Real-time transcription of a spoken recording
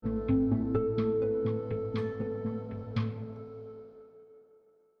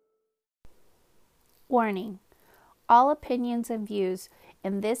Warning: all opinions and views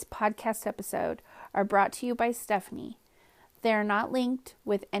in this podcast episode are brought to you by Stephanie. They are not linked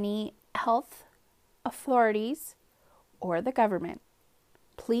with any health authorities or the government.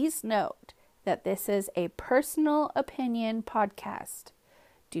 Please note that this is a personal opinion podcast.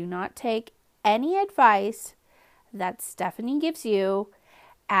 Do not take any advice that Stephanie gives you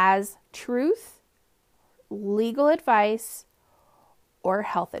as truth, legal advice, or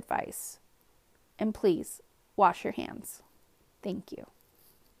health advice. And please wash your hands. Thank you.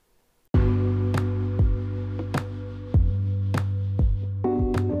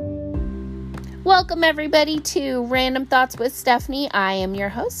 Welcome everybody to Random Thoughts with Stephanie. I am your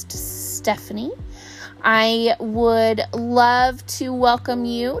host, Stephanie. I would love to welcome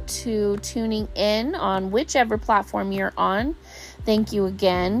you to tuning in on whichever platform you're on. Thank you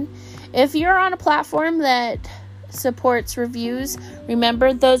again. If you're on a platform that supports reviews,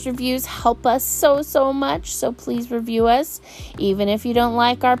 remember those reviews help us so much. So please review us. Even if you don't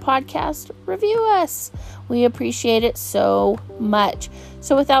like our podcast, review us. We appreciate it so much.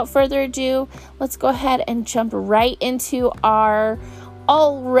 So without further ado, let's go ahead and jump right into our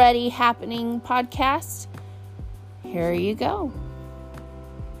already happening podcast. Here you go.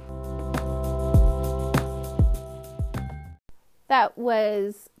 That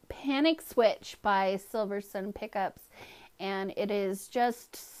was Panic Switch by Silver Sun Pickups, and it is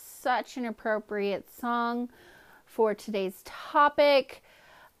just such an appropriate song for today's topic.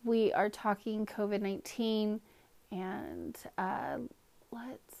 We are talking COVID-19, and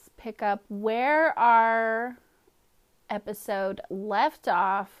let's pick up where our episode left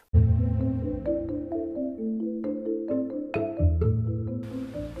off.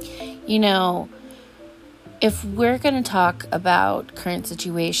 You know, if we're going to talk about current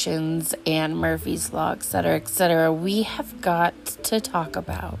situations and Murphy's Law, etc., we have got to talk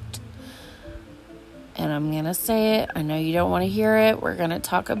about, and I'm going to say it, I know you don't want to hear it, we're going to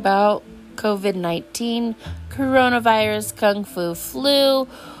talk about COVID-19, coronavirus, kung fu flu,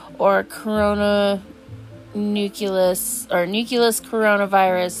 or nucleus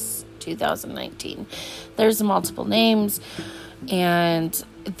coronavirus 2019. There's multiple names, and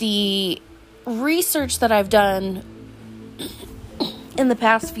the research that I've done in the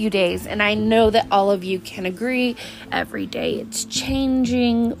past few days, and I know that all of you can agree, every day it's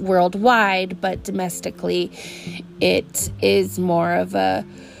changing worldwide, but domestically it is more of a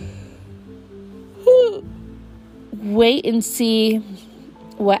wait and see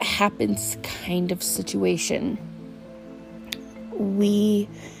what happens kind of situation. We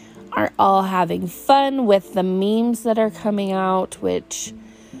are all having fun with the memes that are coming out, which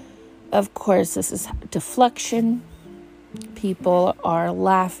of course, this is deflection. People are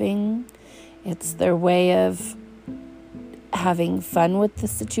laughing. It's their way of having fun with the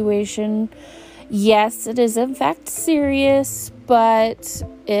situation. Yes, it is in fact serious, but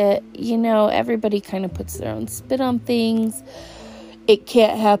everybody kind of puts their own spin on things. It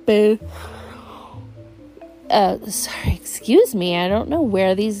can't happen. Excuse me. I don't know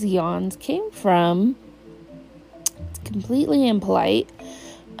where these yawns came from. It's completely impolite.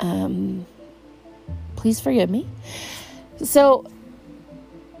 Please forgive me. So,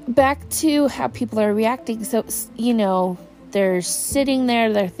 back to how people are reacting. So, they're sitting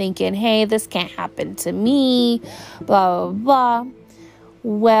there, they're thinking, hey, this can't happen to me, blah, blah, blah.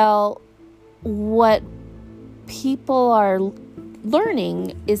 Well, what people are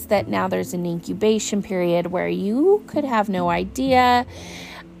learning is that now there's an incubation period where you could have no idea.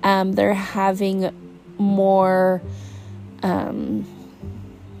 They're having more,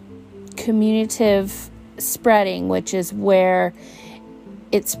 communicative spreading, which is where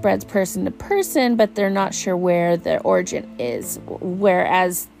it spreads person to person, but they're not sure where the origin is.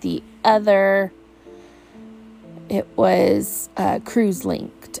 Whereas the other, it was cruise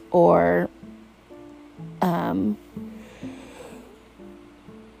linked or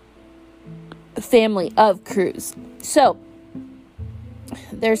family of cruise. So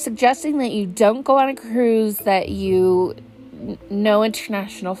they're suggesting that you don't go on a cruise, that you no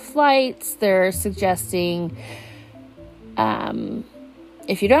international flights. They're suggesting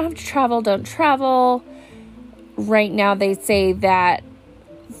if you don't have to travel, don't travel. Right now they say that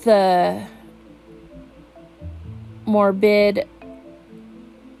the morbid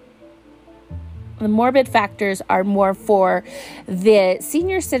factors are more for the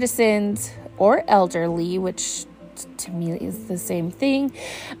senior citizens or elderly, which to me is the same thing,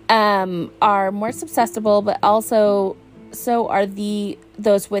 are more susceptible, but also so are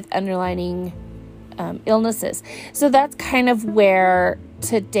those with underlying illnesses. So that's kind of where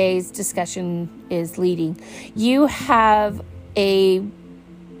today's discussion is leading. You have a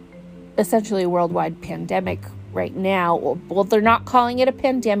essentially a worldwide pandemic right now. Well, they're not calling it a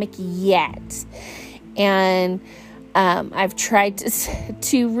pandemic yet. And I've tried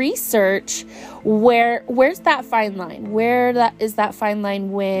to research where's that fine line? Is that fine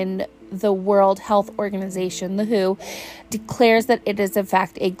line when the World Health Organization, the WHO, declares that it is in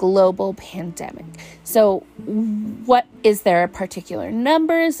fact a global pandemic? So what is there a particular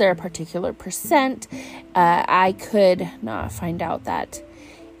number? Is there a particular percent? I could not find out that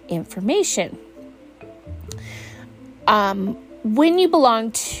information. When you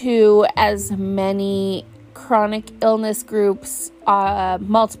belong to as many chronic illness groups,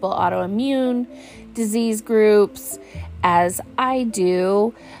 multiple autoimmune disease groups as I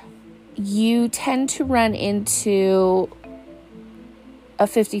do, you tend to run into a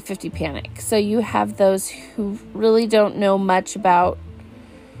 50-50 panic. So you have those who really don't know much about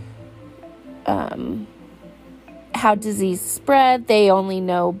how disease spread. They only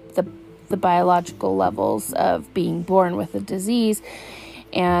know the biological levels of being born with a disease,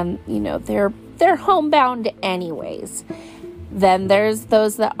 and they're homebound anyways. Then there's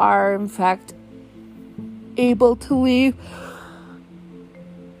those that are in fact able to leave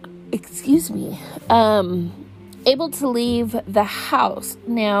the house.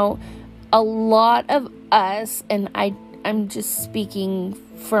 Now, a lot of us, and I'm just speaking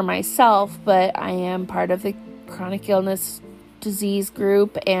for myself, but I am part of the chronic illness disease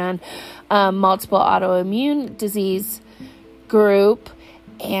group and multiple autoimmune disease group,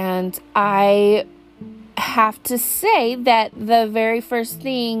 and I have to say that the very first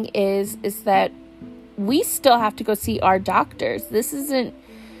thing is that we still have to go see our doctors. This isn't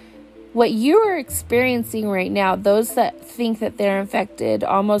what you are experiencing right now. Those that think that they're infected,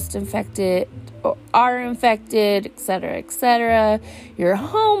 almost infected, or are infected, etc., you're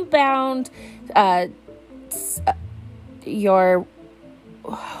homebound, you're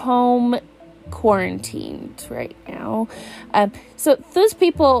home quarantined right now. So those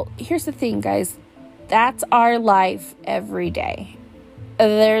people, here's the thing, guys, that's our life every day.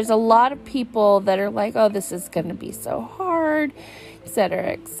 There's a lot of people that are like, oh, this is going to be so hard,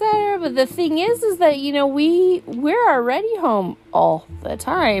 etc., but the thing is that, we're already home all the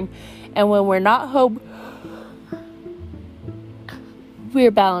time, and when we're not home,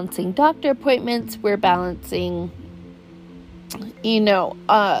 we're balancing doctor appointments, we're balancing,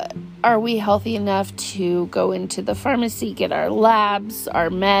 are we healthy enough to go into the pharmacy, get our labs, our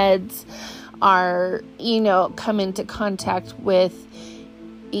meds, come into contact with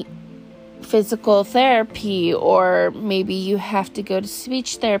physical therapy, or maybe you have to go to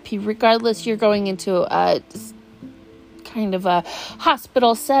speech therapy. Regardless, you're going into a kind of a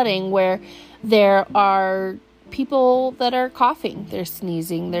hospital setting where there are people that are coughing, they're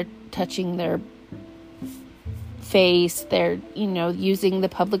sneezing, they're touching their face, they're, using the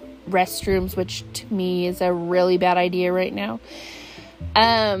public restrooms, which to me is a really bad idea right now.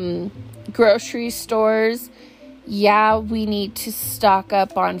 Grocery stores, yeah, we need to stock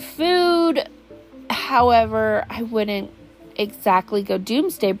up on food. However, I wouldn't exactly go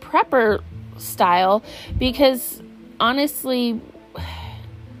doomsday prepper style, because honestly,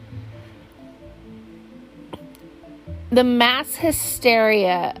 the mass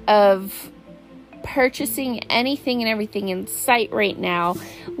hysteria of purchasing anything and everything in sight right now,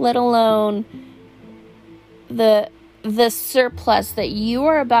 let alone the surplus that you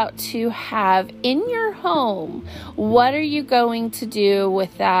are about to have in your home. What are you going to do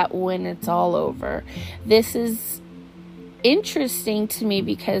with that when it's all over? This is interesting to me,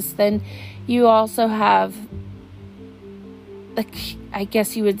 because then you also have, I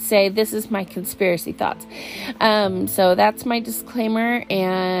guess you would say, this is my conspiracy thoughts. So that's my disclaimer,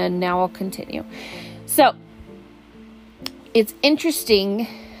 and now I'll continue. So it's interesting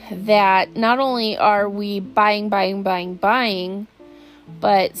that not only are we buying,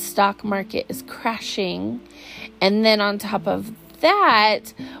 but stock market is crashing. And then on top of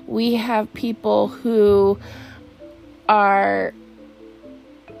that, we have people who are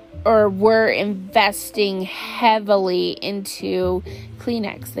or were investing heavily into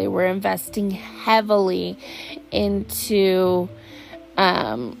Kleenex. They were investing heavily into,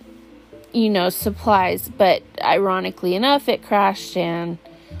 supplies. But ironically enough, it crashed and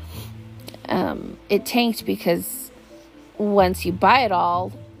it tanked, because once you buy it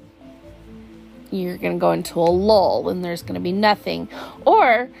all, you're going to go into a lull and there's going to be nothing.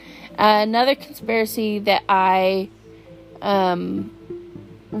 Or another conspiracy that I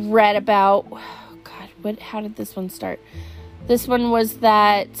read about, how did this one start? This one was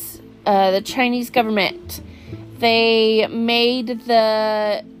that the Chinese government, they made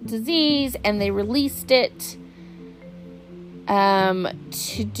the disease and they released it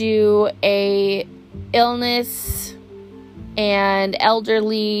to do a illness and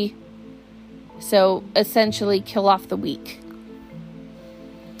elderly, so essentially kill off the weak.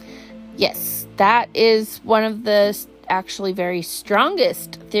 Yes, that is one of the actually very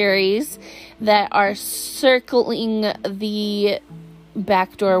strongest theories that are circling the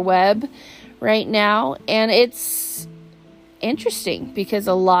backdoor web right now. And it's interesting because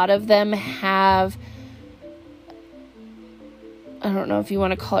a lot of them have, I don't know if you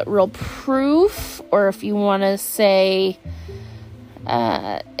want to call it real proof or if you want to say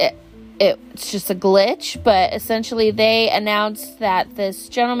it's just a glitch, but essentially they announced that this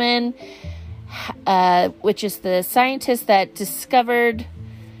gentleman, which is the scientist that discovered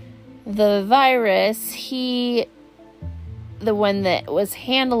the virus, the one that was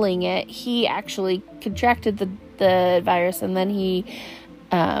handling it, he actually contracted the virus, and then he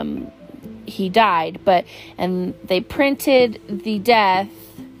died. And they printed the death,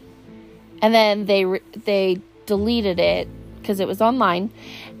 and then they deleted it because it was online,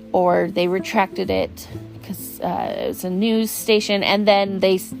 or they retracted it because it was a news station, and then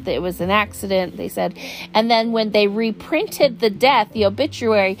it was an accident, they said. And then when they reprinted the death, the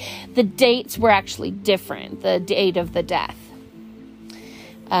obituary, the dates were actually different, the date of the death.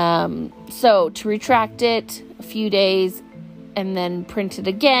 So to retract it a few days and then print it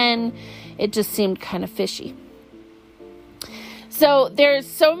again, it just seemed kind of fishy. So there's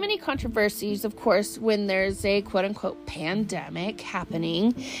so many controversies, of course, when there's a quote-unquote pandemic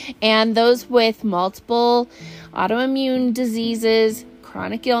happening, and those with multiple autoimmune diseases,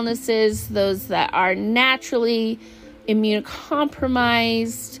 chronic illnesses, those that are naturally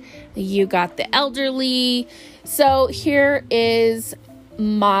immunocompromised, you got the elderly. So here is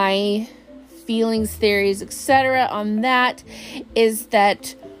my feelings, theories, etc. on that, is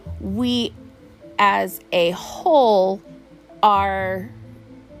that we as a whole are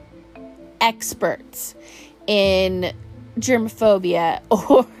experts in germophobia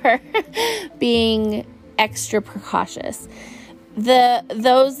or being extra precautious.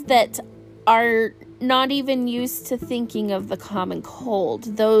 Those that are not even used to thinking of the common cold,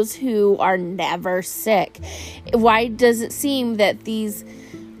 those who are never sick. Why does it seem that these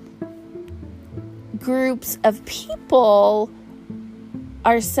groups of people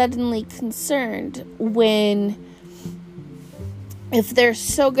are suddenly concerned when, if they're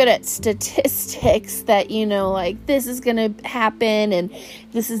so good at statistics that, like this is going to happen and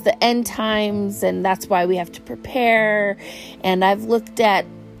this is the end times and that's why we have to prepare, and I've looked at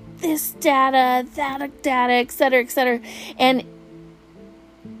this data, that data, etc., and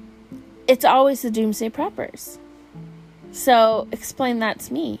it's always the doomsday preppers. So explain that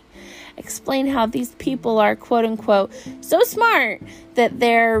to me. Explain how these people are quote unquote so smart that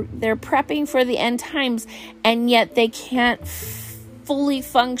they're prepping for the end times, and yet they can't fully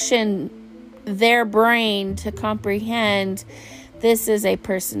function their brain to comprehend this is a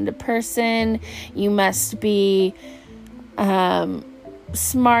person to person. You must be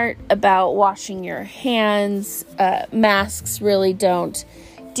smart about washing your hands. Masks really don't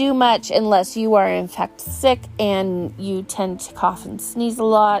do much unless you are in fact sick and you tend to cough and sneeze a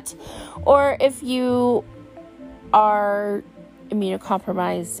lot, or if you are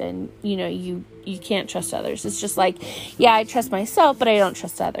immunocompromised and you can't trust others. It's just like, yeah, I trust myself, but I don't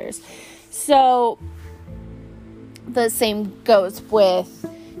trust others. So the same goes with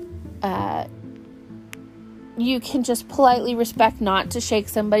you can just politely respect not to shake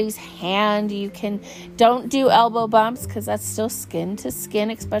somebody's hand. Don't do elbow bumps because that's still skin to skin,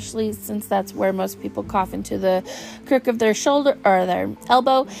 especially since that's where most people cough into the crook of their shoulder or their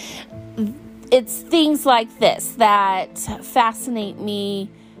elbow. It's things like this that fascinate me.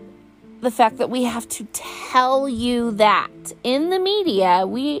 The fact that we have to tell you that in the media,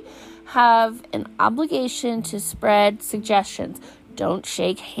 we have an obligation to spread suggestions. Don't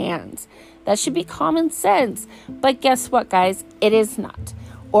shake hands. That should be common sense. But guess what, guys? It is not.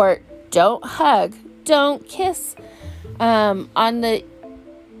 Or don't hug. Don't kiss. On the,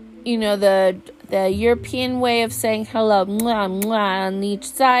 the European way of saying hello, mwah, mwah, on each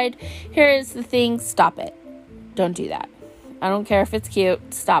side. Here is the thing. Stop it. Don't do that. I don't care if it's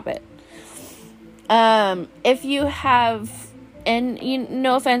cute. Stop it. If you have, and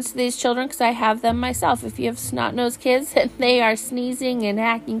no offense to these children because I have them myself, if you have snot-nosed kids and they are sneezing and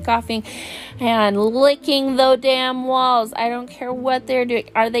hacking, coughing, and licking the damn walls, I don't care what they're doing.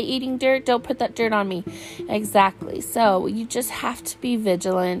 Are they eating dirt? Don't put that dirt on me. Exactly. So you just have to be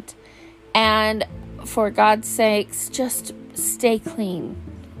vigilant, and for God's sakes, just stay clean.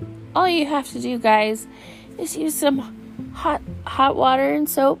 All you have to do, guys, is use some hot water and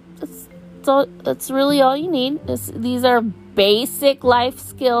soap. That's really all you need. These are basic life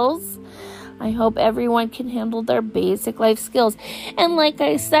skills. I hope everyone can handle their basic life skills. And like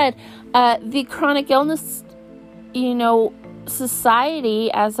I said, the chronic illness,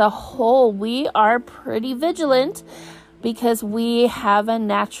 society as a whole, we are pretty vigilant because we have a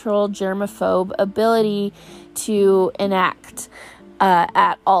natural germaphobe ability to enact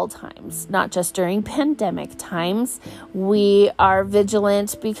at all times, not just during pandemic times. We are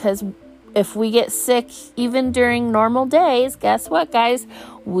vigilant because if we get sick, even during normal days, guess what, guys?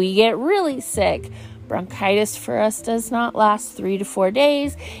 We get really sick. Bronchitis for us does not last 3 to 4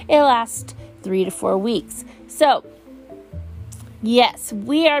 days. It lasts 3 to 4 weeks. So, yes,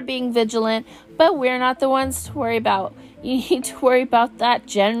 we are being vigilant, but we're not the ones to worry about. You need to worry about that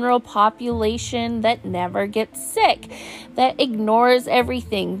general population that never gets sick, that ignores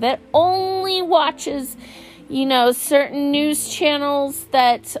everything, that only watches, certain news channels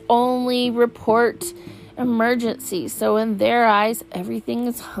that only report emergencies. So in their eyes, everything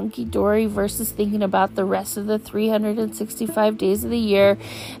is hunky-dory versus thinking about the rest of the 365 days of the year,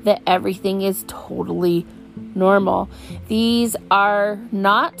 that everything is totally normal. These are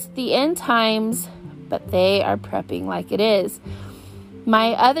not the end times, but they are prepping like it is.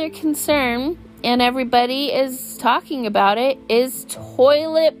 My other concern, and everybody is talking about it, is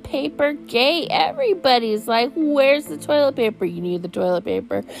toilet paper gate. Everybody's like, where's the toilet paper? You need the toilet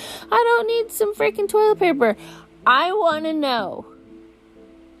paper. I don't need some freaking toilet paper. I want to know,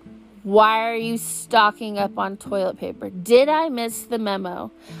 why are you stocking up on toilet paper? Did I miss the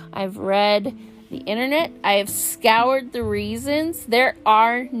memo? I've read the internet. I have scoured the reasons. There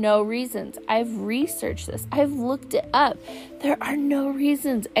are no reasons. I've researched this. I've looked it up. There are no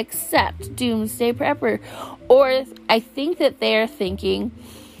reasons except doomsday prepper. Or I think that they're thinking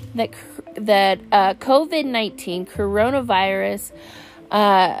that COVID-19, coronavirus,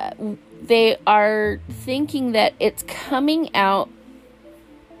 they are thinking that it's coming out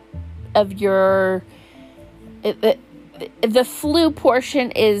of your... The flu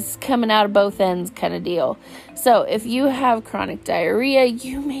portion is coming out of both ends kind of deal. So if you have chronic diarrhea,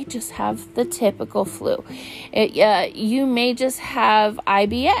 you may just have the typical flu. You may just have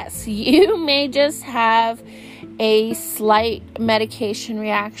IBS. You may just have a slight medication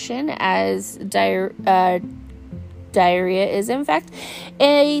reaction, as diarrhea is in fact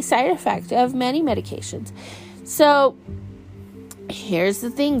a side effect of many medications. So here's the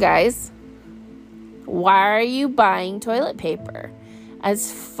thing, guys. Why are you buying toilet paper?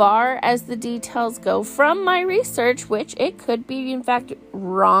 As far as the details go from my research, which it could be, in fact,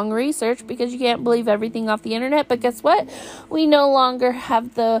 wrong research because you can't believe everything off the internet. But guess what? We no longer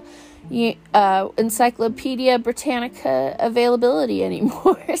have the Encyclopedia Britannica availability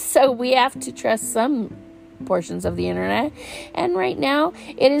anymore. So we have to trust some portions of the internet. And right now,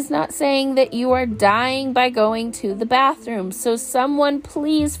 it is not saying that you are dying by going to the bathroom. So someone,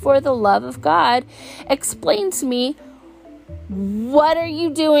 please, for the love of God, explain to me, what are you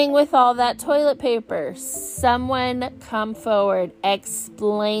doing with all that toilet paper? Someone come forward.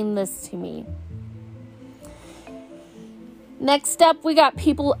 Explain this to me. Next up, we got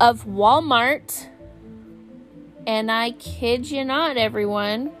people of Walmart. And I kid you not,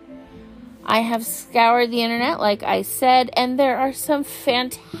 everyone, I have scoured the internet, like I said, and there are some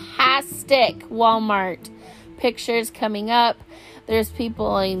fantastic Walmart pictures coming up. There's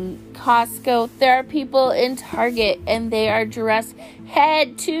people in Costco. There are people in Target, and they are dressed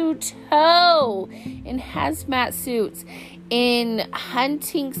head to toe in hazmat suits, in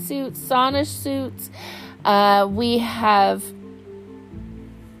hunting suits, sauna suits. We have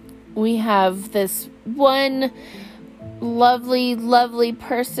this one lovely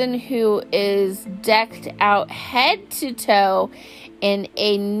person who is decked out head to toe in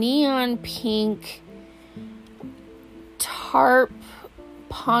a neon pink tarp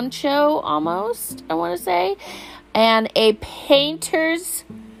poncho, almost, I want to say, and a painter's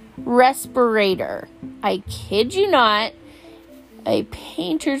respirator. I kid you not. A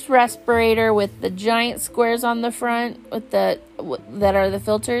painter's respirator with the giant squares on the front with that are the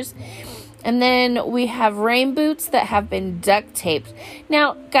filters. And then we have rain boots that have been duct taped.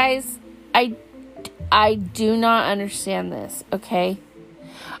 Now, guys, I do not understand this, okay?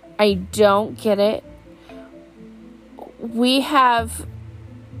 I don't get it. We have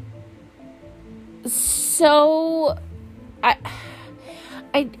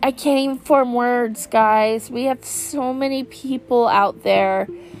I can't even form words, guys. We have so many people out there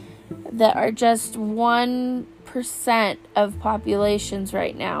that are just 1% of populations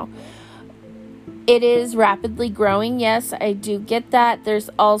right now. It is rapidly growing. Yes, I do get that. There's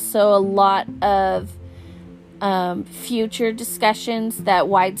also a lot of future discussions that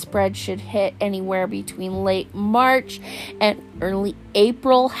widespread should hit anywhere between late March and early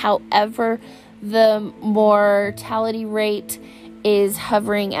April. However, the mortality rate is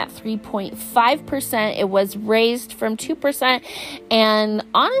hovering at 3.5%. It was raised from 2%. And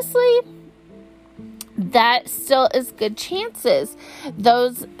honestly, that still is good chances.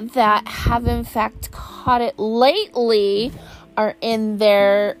 Those that have in fact caught it lately are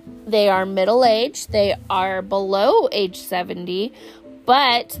they are middle-aged, they are below age 70,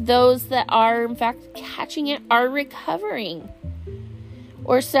 but those that are in fact catching it are recovering.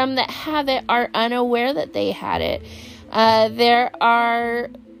 Or some that have it are unaware that they had it. There are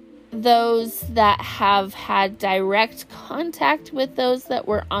those that have had direct contact with those that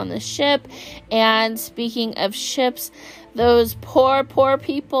were on the ship. And speaking of ships, those poor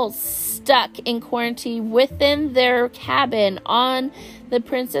people stuck in quarantine within their cabin on the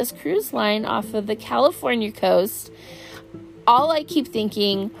Princess Cruise Line off of the California coast. All I keep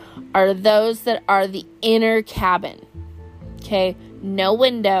thinking are those that are the inner cabin. Okay, no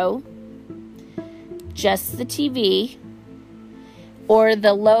window, just the TV. Or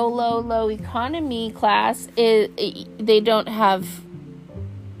the low economy class, they don't have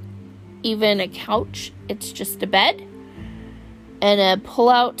even a couch. It's just a bed and a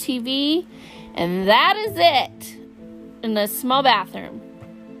pull-out TV, and that is it, in a small bathroom.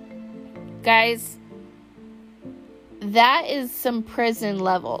 Guys, that is some prison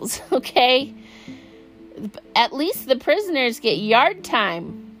levels, okay? At least the prisoners get yard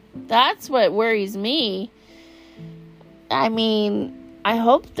time. That's what worries me. I mean, I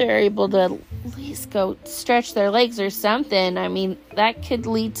hope they're able to at least go stretch their legs or something. I mean, that could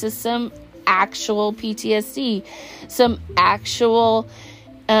lead to some actual PTSD, some actual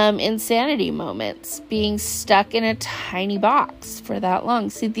insanity moments, being stuck in a tiny box for that long.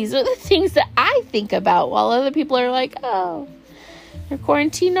 See, these are the things that I think about, while other people are like, oh, you're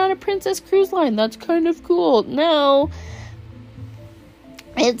quarantined on a Princess Cruise Line. That's kind of cool. No.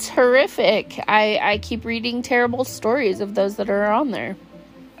 It's horrific. I keep reading terrible stories of those that are on there.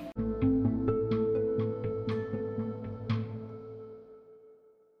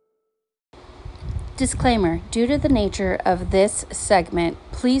 Disclaimer: due to the nature of this segment,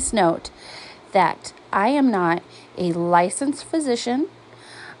 please note that I am not a licensed physician.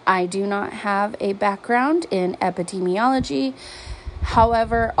 I do not have a background in epidemiology.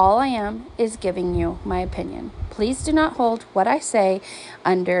 However, all I am is giving you my opinion. Please do not hold what I say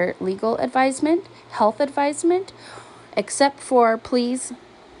under legal advisement, health advisement, except for please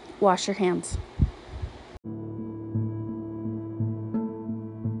wash your hands.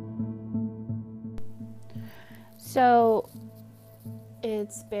 So,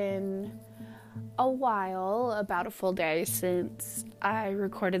 it's been a while, about a full day since I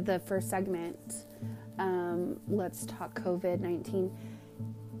recorded the first segment. Let's talk COVID-19.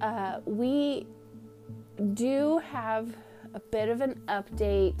 We do have a bit of an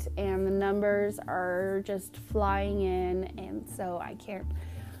update, and the numbers are just flying in, and so I can't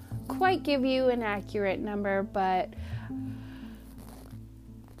quite give you an accurate number, but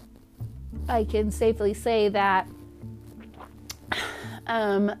I can safely say that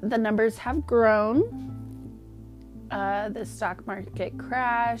the numbers have grown. The stock market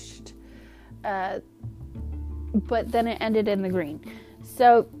crashed, but then it ended in the green.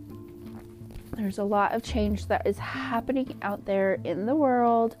 So there's a lot of change that is happening out there in the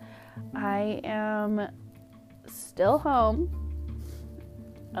world. I am still home.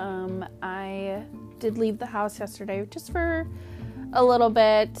 I did leave the house yesterday just for a little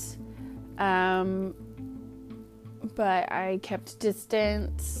bit, but I kept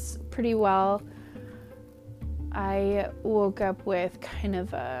distance pretty well. I woke up with kind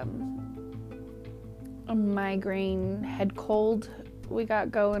of a migraine head cold we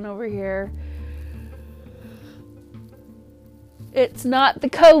got going over here. It's not the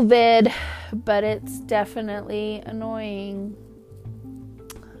COVID, but it's definitely annoying.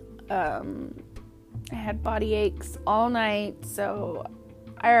 I had body aches all night, so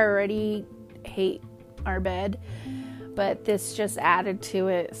I already hate our bed, but this just added to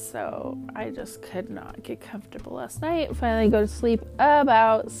it, so I just could not get comfortable last night. Finally go to sleep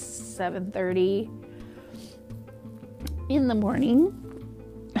about 7:30 in the morning.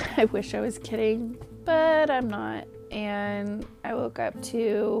 I wish I was kidding, but I'm not. And I woke up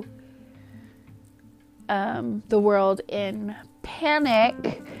to the world in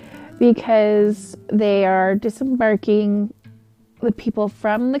panic because they are disembarking the people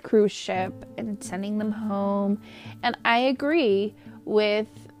from the cruise ship and sending them home. And I agree with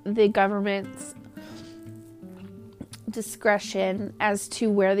the government's discretion as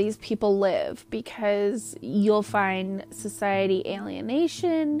to where these people live, because you'll find society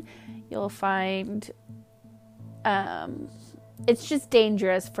alienation. You'll find it's just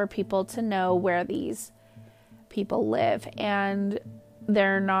dangerous for people to know where these people live, and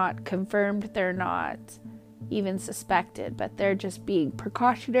they're not confirmed, they're not even suspected, but they're just being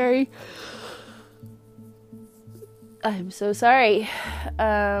precautionary. I'm so sorry.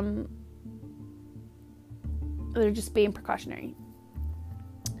 They're just being precautionary.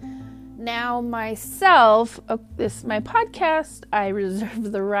 Now, myself, this is my podcast. I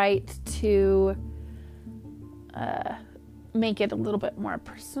reserve the right to make it a little bit more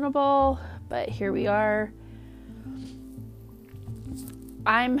personable, but here we are.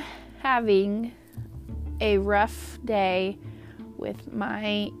 I'm having a rough day with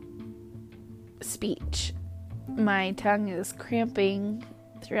my speech. My tongue is cramping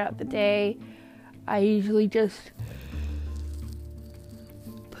throughout the day. I usually just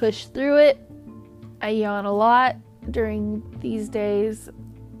push through it. I yawn a lot during these days.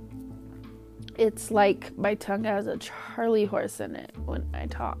 It's like my tongue has a Charlie horse in it when I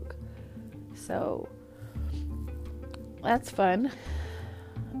talk. So that's fun.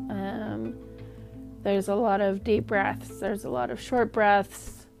 There's a lot of deep breaths. There's a lot of short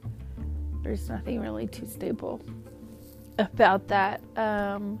breaths. There's nothing really too stable about that.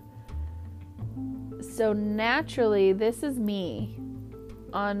 So naturally, this is me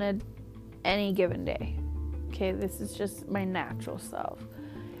on any given day. Okay, this is just my natural self.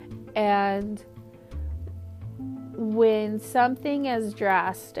 And when something as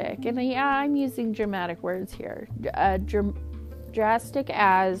drastic, and yeah, I'm using dramatic words here, drastic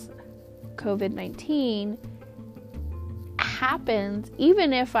as COVID-19 happens,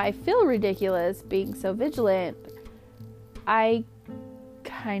 even if I feel ridiculous being so vigilant, I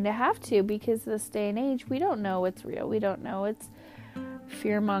kind of have to, because this day and age, we don't know what's real. We don't know what's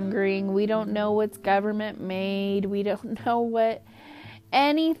fear-mongering. We don't know what's government-made. We don't know what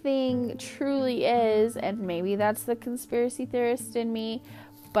anything truly is, and maybe that's the conspiracy theorist in me,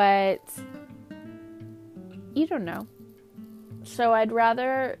 but you don't know. So I'd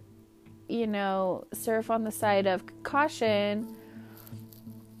rather, surf on the side of caution,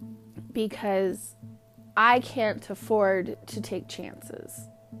 because I can't afford to take chances.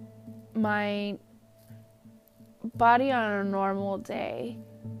 My body on a normal day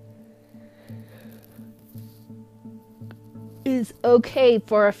is okay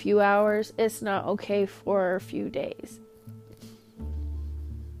for a few hours. It's not okay for a few days.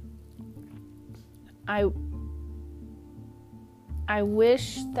 I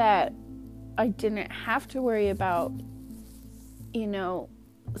wish that I didn't have to worry about,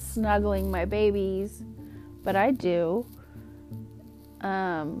 snuggling my babies, but I do.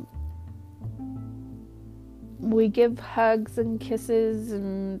 We give hugs and kisses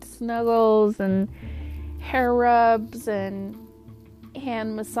and snuggles and hair rubs and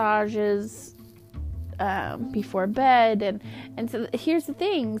hand massages before bed, and so here's the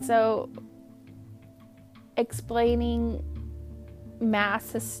thing. So explaining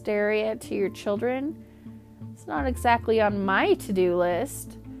mass hysteria to your children, it's not exactly on my to-do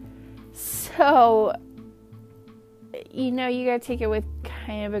list. So you gotta take it with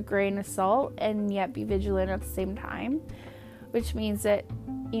kind of a grain of salt, and yet be vigilant at the same time, which means that,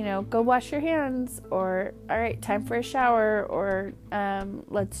 go wash your hands, or, all right, time for a shower, or,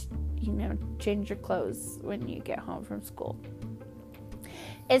 let's, change your clothes when you get home from school.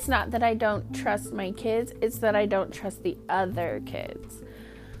 It's not that I don't trust my kids, it's that I don't trust the other kids,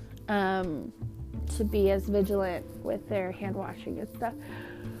 to be as vigilant with their hand washing and stuff.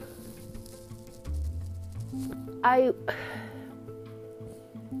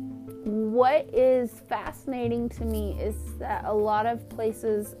 What is fascinating to me is that a lot of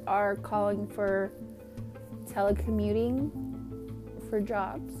places are calling for telecommuting for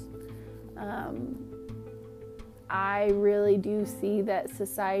jobs. I really do see that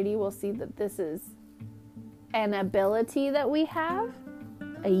society will see that this is an ability that we have,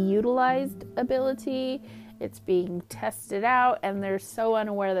 a utilized ability. It's being tested out, and they're so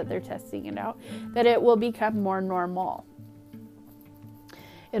unaware that they're testing it out that it will become more normal.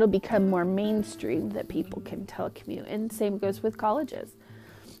 It'll become more mainstream that people can telecommute, and same goes with colleges.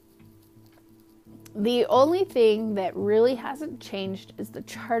 The only thing that really hasn't changed is the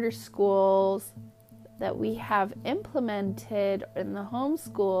charter schools that we have implemented in the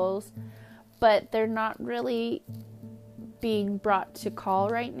homeschools, but they're not really being brought to call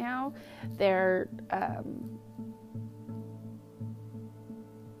right now. They're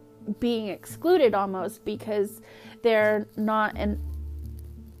being excluded almost, because they're not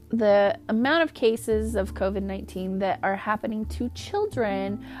the amount of cases of COVID-19 that are happening to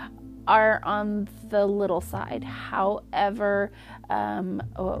children are on the little side. However,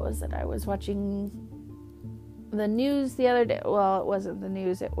 what was it? I was watching the news the other day. Well, it wasn't the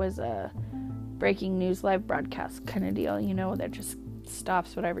news. It was a breaking news live broadcast kind of deal, that just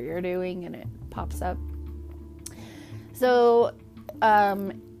stops whatever you're doing and it pops up. So, a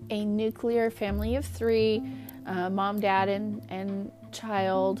nuclear family of 3, mom, dad, and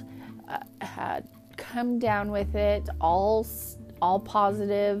child, had come down with it, all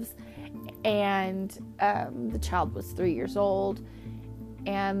positives, and the child was 3 years old,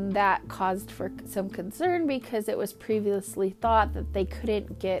 and that caused for some concern because it was previously thought that they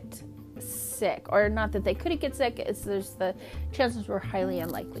couldn't get sick, or not that they couldn't get sick, it's there's the chances were highly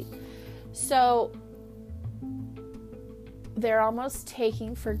unlikely. So they're almost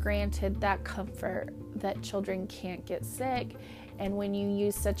taking for granted that comfort that children can't get sick. And when you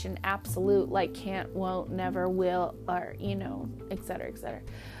use such an absolute, like can't, won't, never, will, or, et cetera, et cetera,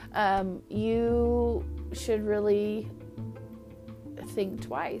 you should really think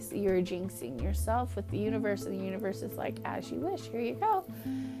twice. You're jinxing yourself with the universe, and the universe is like, as you wish, here you go.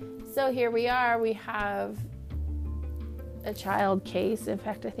 So here we are. We have a child case. In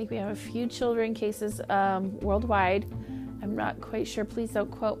fact, I think we have a few children cases worldwide. I'm not quite sure. Please don't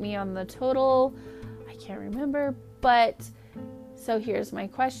quote me on the total. I can't remember. But so here's my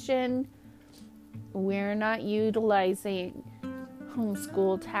question. We're not utilizing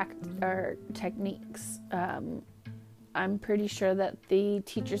homeschool techniques. I'm pretty sure that the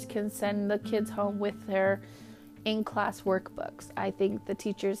teachers can send the kids home with their in-class workbooks. I think the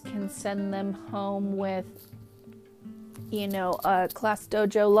teachers can send them home with, a Class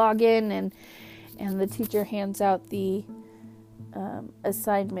Dojo login, and the teacher hands out the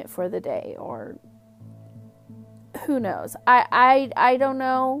assignment for the day, or who knows. I don't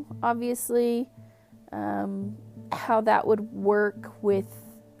know, obviously, how that would work with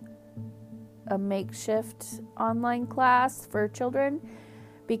a makeshift online class for children,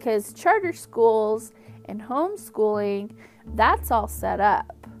 because charter schools and homeschooling, that's all set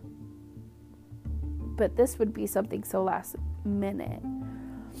up. But this would be something so last minute.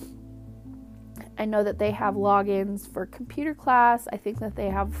 I know that they have logins for computer class. I think that they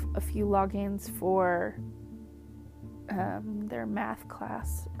have a few logins for their math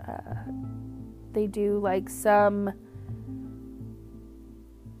class. They do like some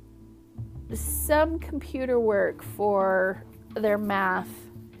computer work for their math,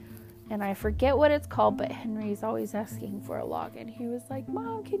 and I forget what it's called, but Henry's always asking for a login. He was like,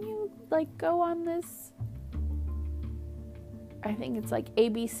 Mom, can you go on this? I think it's like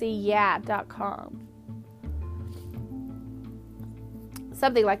abcyaa.com.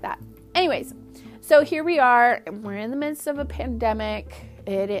 Something like that. Anyways, so here we are, and we're in the midst of a pandemic.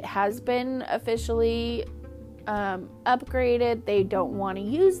 It has been officially upgraded. They don't want to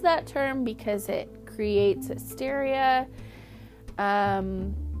use that term because it creates hysteria.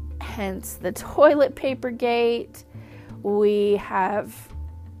 Hence the toilet paper gate. We have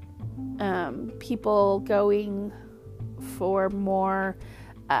people going for more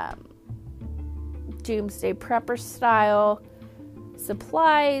doomsday prepper style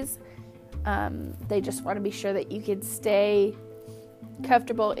supplies. They just want to be sure that you can stay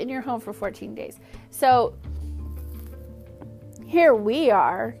comfortable in your home for 14 days. So here we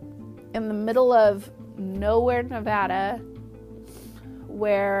are in the middle of nowhere, Nevada,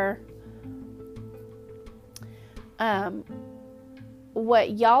 where what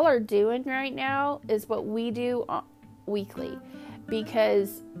y'all are doing right now is what we do weekly,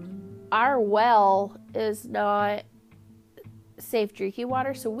 because our well is not safe drinking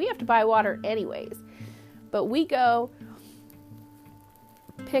water, so we have to buy water anyways. But we go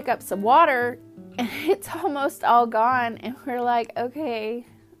pick up some water and it's almost all gone, and we're like, okay,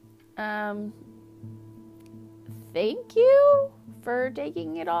 thank you for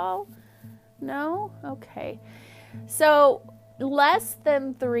taking it all. No? Okay. So less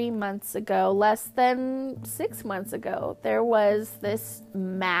than 3 months ago, less than 6 months ago, there was this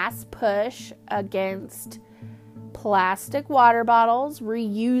mass push against plastic water bottles.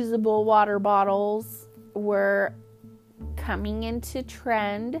 Reusable water bottles were coming into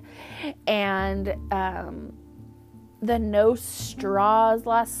trend, and the no straws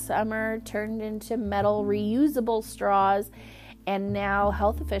last summer turned into metal reusable straws, and now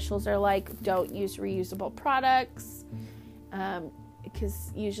health officials are like, don't use reusable products,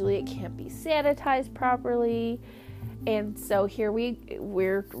 because usually it can't be sanitized properly. And so here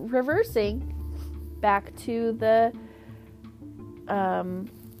we're reversing back to the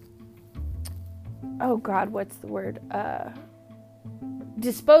oh God, what's the word?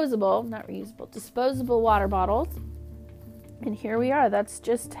 disposable water bottles. And here we are. That's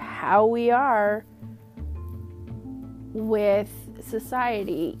just how we are with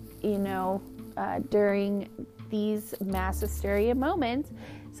society, during these mass hysteria moments.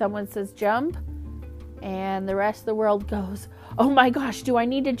 Someone says jump, and the rest of the world goes, oh my gosh, do I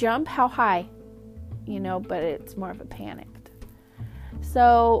need to jump? How high? But it's more of a panic.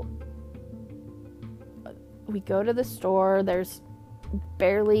 So we go to the store. There's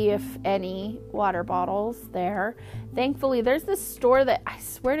barely, if any, water bottles there. Thankfully, there's this store that I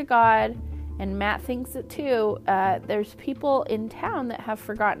swear to God, and Matt thinks it too, there's people in town that have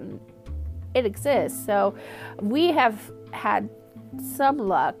forgotten it exists. So we have had some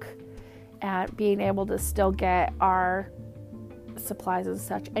luck at being able to still get our supplies and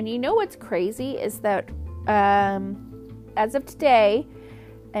such. And what's crazy is that as of today,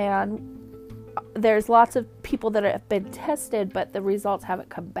 and there's lots of people that have been tested, but the results haven't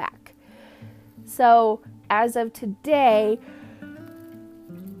come back. So as of today,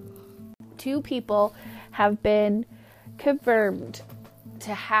 2 people have been confirmed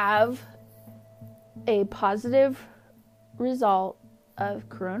to have a positive result of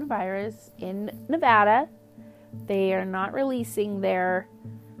coronavirus in Nevada. They are not releasing their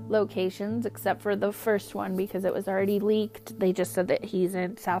locations except for the first one because it was already leaked. They just said that he's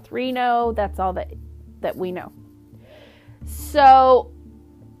in South Reno. That's all that we know. So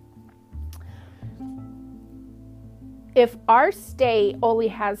if our state only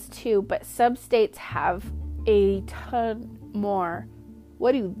has 2, but some states have a ton more,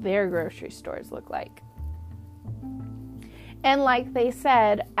 what do their grocery stores look like? And like they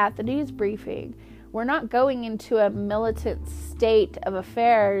said at the news briefing, we're not going into a militant state of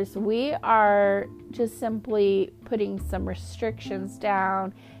affairs. We are just simply putting some restrictions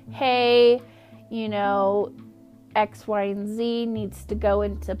down. Hey, X, Y, and Z needs to go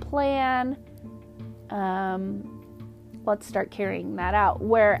into plan. Let's start carrying that out.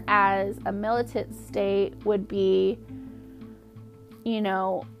 Whereas a militant state would be,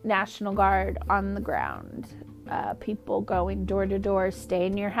 National Guard on the ground. People going door to door, stay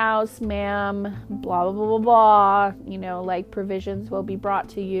in your house, ma'am, blah, blah, blah, blah, blah, provisions will be brought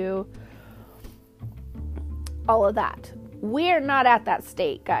to you. All of that. We're not at that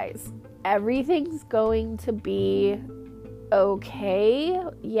state, guys. Everything's going to be okay.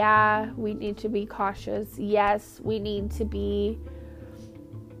 Yeah, we need to be cautious. Yes, we need to be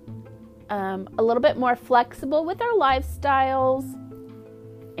a little bit more flexible with our lifestyles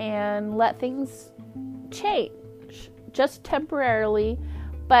and let things change just temporarily.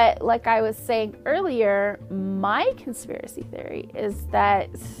 But like I was saying earlier, my conspiracy theory is that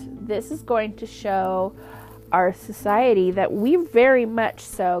this is going to show our society that we very much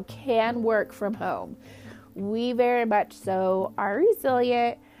so can work from home. We very much so are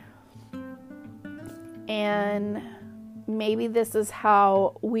resilient, and maybe this is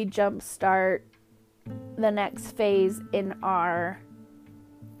how we jumpstart the next phase in our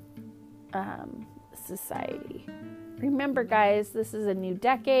society. Remember, guys, this is a new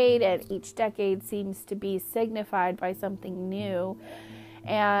decade, and each decade seems to be signified by something new.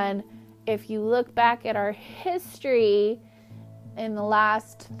 And if you look back at our history in the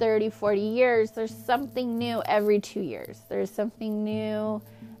last 30, 40 years, there's something new every 2 years. There's something new,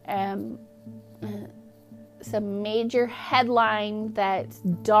 some major headline that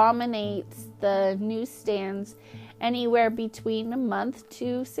dominates the newsstands anywhere between a month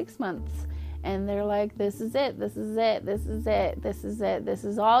to 6 months. And they're like, this is it, this is it, this is it, this is it. This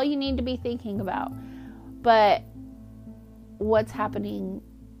is all you need to be thinking about. But what's happening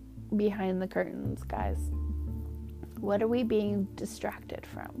behind the curtains, guys? What are we being distracted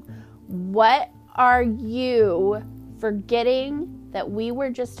from? What are you forgetting that we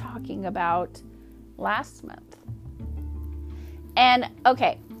were just talking about last month? And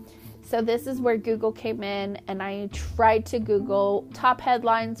okay, so this is where Google came in, and I tried to Google top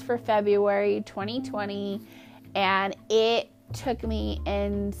headlines for February 2020, and it took me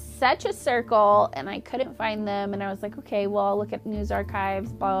in such a circle, and I couldn't find them. And I was like, okay, well, I'll look at news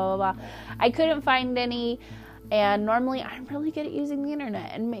archives, blah, blah, blah. I couldn't find any. And normally I'm really good at using the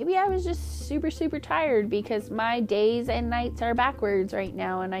internet. And maybe I was just super, super tired because my days and nights are backwards right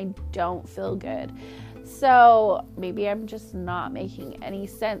now and I don't feel good. So maybe I'm just not making any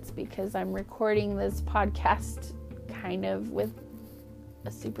sense because I'm recording this podcast kind of with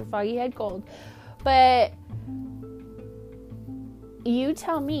a super foggy head cold. But you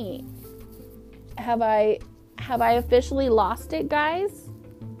tell me, have I officially lost it, guys?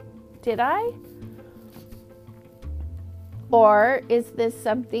 Did I? Or is this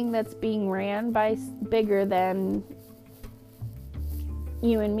something that's being ran by bigger than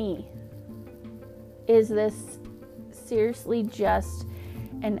you and me? Is this seriously just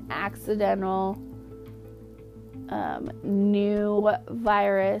an accidental new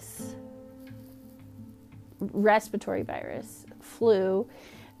virus, respiratory virus, flu,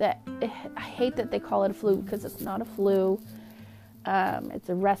 that I hate that they call it a flu because it's not a flu. It's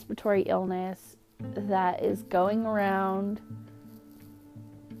a respiratory illness that is going around,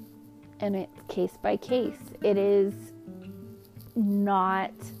 and it's case by case. It is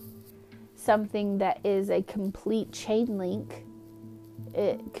not something that is a complete chain link.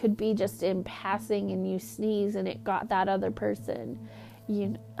 It could be just in passing and you sneeze and it got that other person.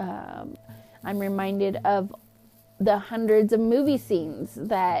 I'm reminded of the hundreds of movie scenes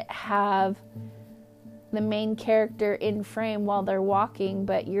that have the main character in frame while they're walking,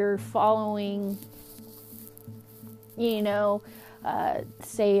 but you're following,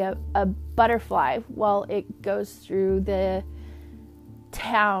 say a butterfly while it goes through the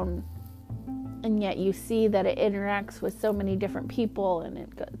town, and yet you see that it interacts with so many different people, and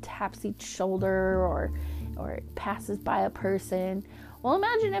it taps each shoulder or it passes by a person. Well,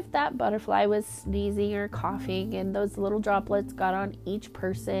 imagine if that butterfly was sneezing or coughing and those little droplets got on each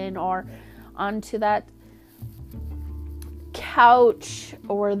person or onto that couch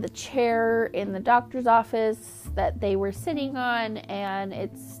or the chair in the doctor's office that they were sitting on, and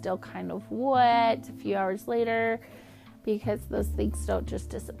it's still kind of wet a few hours later because those things don't just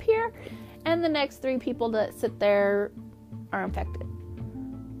disappear, and the next 3 people that sit there are infected.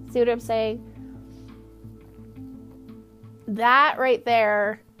 See what I'm saying? That right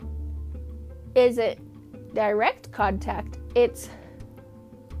there isn't direct contact, it's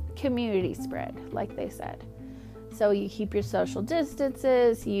community spread, like they said. So you keep your social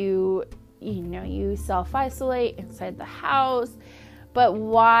distances, you self-isolate inside the house. But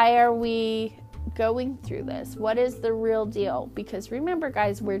why are we going through this? What is the real deal? Because remember,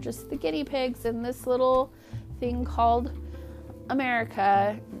 guys, we're just the guinea pigs in this little thing called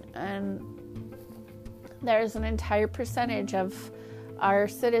America, and there's an entire percentage of our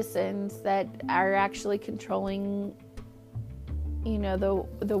citizens that are actually controlling,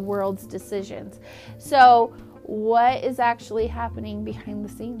 the world's decisions. So what is actually happening behind the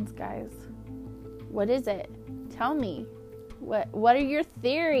scenes, guys? What is it? Tell me. What are your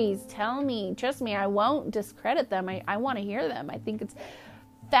theories? Tell me. Trust me, I won't discredit them. I want to hear them. I think it's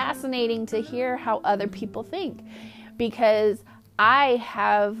fascinating to hear how other people think, because I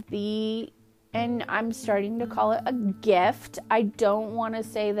have and I'm starting to call it a gift. I don't want to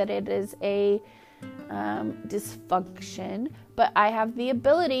say that it is a dysfunction, but I have the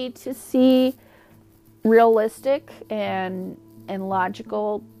ability to see realistic and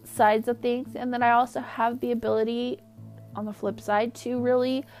logical sides of things, and then I also have the ability on the flip side to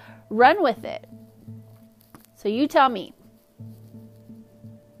really run with it. So you tell me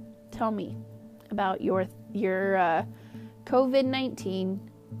about your COVID-19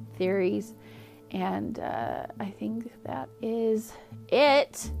 theories, and I think that is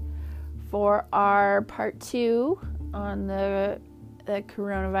it for our part 2 on the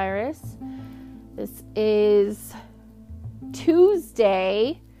coronavirus. This is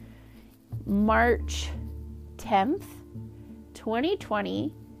Tuesday, March 10th,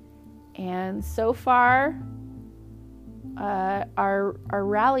 2020, and so far our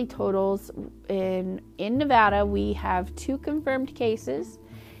rally totals in Nevada, we have 2 confirmed cases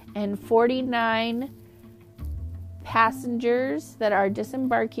and 49 passengers that are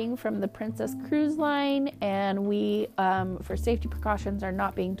disembarking from the Princess Cruise Line, and we, for safety precautions, are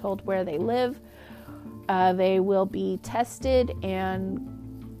not being told where they live. They will be tested and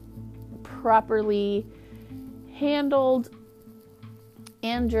properly handled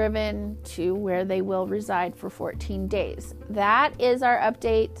and driven to where they will reside for 14 days. That is our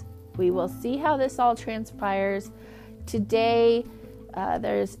update. We will see how this all transpires. Today,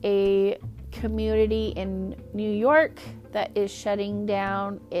 there's a community in New York that is shutting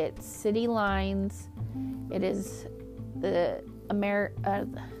down its city lines. It is the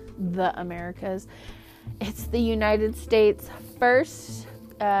Americas. It's the United States' first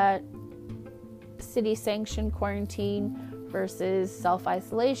city-sanctioned quarantine versus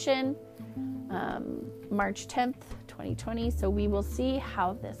self-isolation, March 10th, 2020. So we will see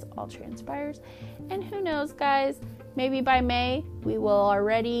how this all transpires. And who knows, guys, maybe by May, we will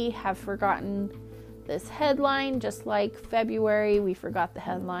already have forgotten this headline, just like February, we forgot the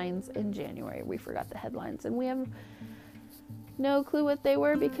headlines. In January, we forgot the headlines. And we have no clue what they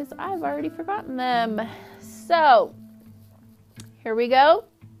were because I've already forgotten them. So, here we go.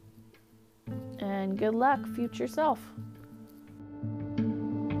 And good luck, future self.